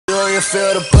to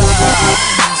feel the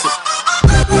buzz.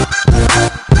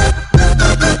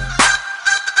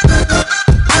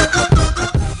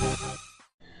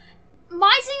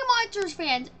 My Singing Monsters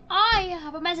fans, I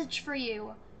have a message for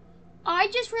you. I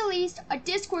just released a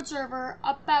Discord server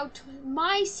about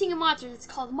My Singing Monsters. It's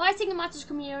called My Singing Monsters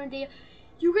Community.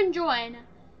 You can join.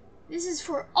 This is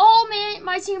for all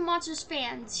My Singing Monsters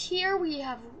fans. Here we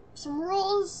have some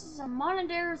rules, some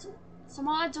monitors, some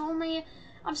mods only.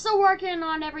 I'm still working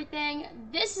on everything.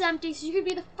 This is empty, so you could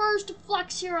be the first to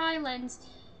flex your islands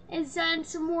and send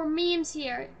some more memes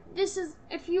here. This is,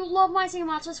 if you love My Singing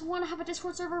Monsters, want to have a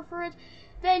Discord server for it,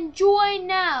 then join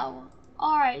now.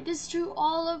 Alright, this is to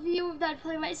all of you that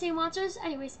play My Singing Monsters.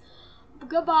 Anyways,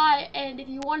 goodbye, and if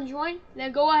you want to join,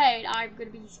 then go ahead. I'm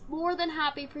going to be more than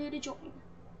happy for you to join.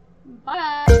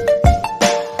 Bye.